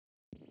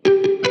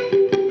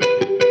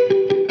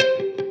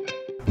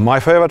My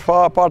favorite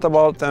part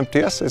about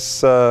MTS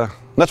is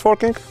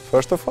networking,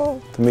 first of all,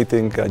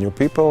 meeting new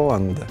people,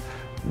 and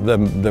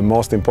the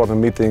most important,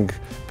 meeting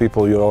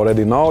people you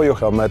already know, you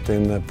have met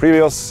in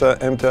previous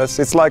MTS.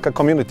 It's like a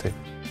community.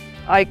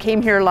 I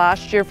came here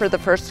last year for the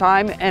first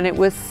time and it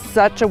was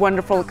such a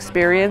wonderful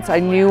experience. I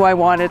knew I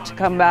wanted to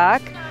come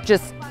back,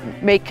 just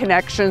make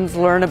connections,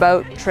 learn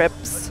about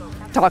trips,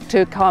 talk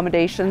to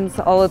accommodations,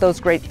 all of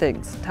those great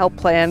things, help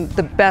plan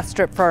the best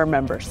trip for our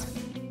members.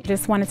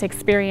 Just wanted to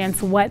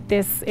experience what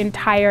this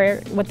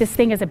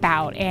thing is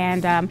about,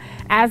 and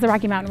as the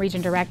Rocky Mountain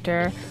Region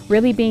Director,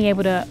 really being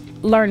able to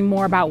learn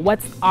more about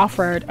what's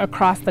offered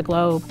across the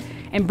globe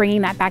and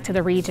bringing that back to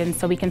the region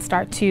so we can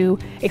start to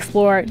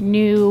explore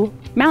new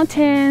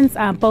mountains,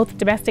 both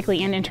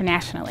domestically and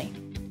internationally.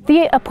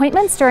 The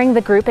appointments during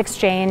the group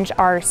exchange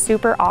are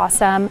super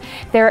awesome.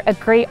 They're a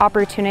great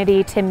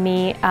opportunity to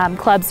meet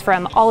clubs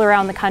from all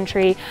around the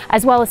country,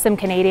 as well as some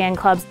Canadian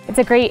clubs. It's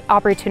a great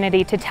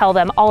opportunity to tell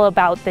them all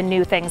about the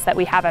new things that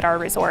we have at our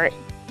resort.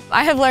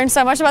 I have learned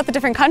so much about the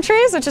different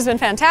countries, which has been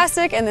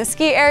fantastic, in the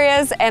ski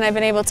areas, and I've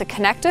been able to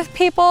connect with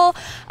people,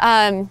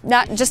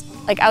 not just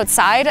like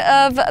outside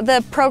of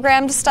the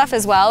programmed stuff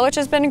as well, which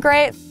has been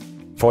great.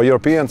 For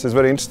Europeans, it's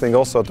very interesting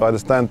also to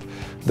understand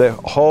the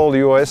whole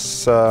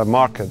US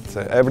market.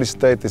 Every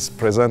state is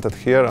presented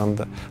here,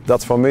 and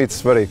that's, for me,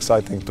 it's very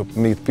exciting to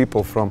meet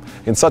people from,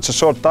 in such a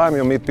short time,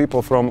 you meet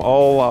people from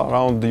all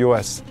around the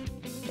US.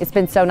 It's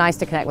been so nice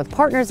to connect with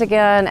partners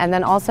again, and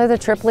then also the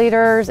trip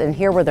leaders and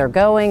hear where they're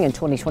going in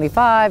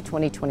 2025,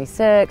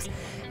 2026,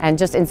 and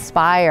just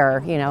inspire,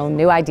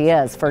 new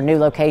ideas for new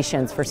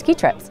locations for ski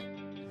trips.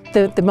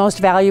 The most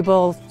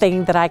valuable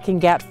thing that I can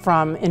get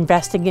from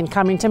investing in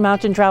coming to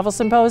Mountain Travel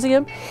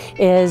Symposium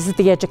is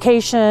the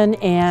education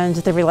and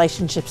the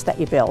relationships that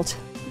you build.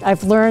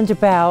 I've learned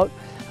about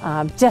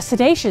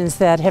destinations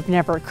that have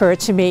never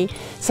occurred to me,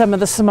 some of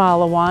the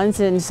smaller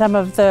ones, and some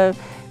of the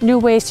new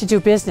ways to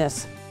do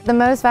business. The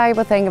most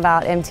valuable thing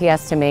about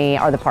MTS to me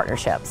are the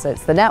partnerships.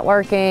 It's the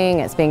networking,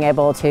 it's being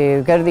able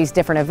to go to these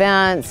different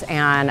events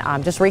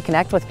and just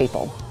reconnect with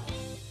people.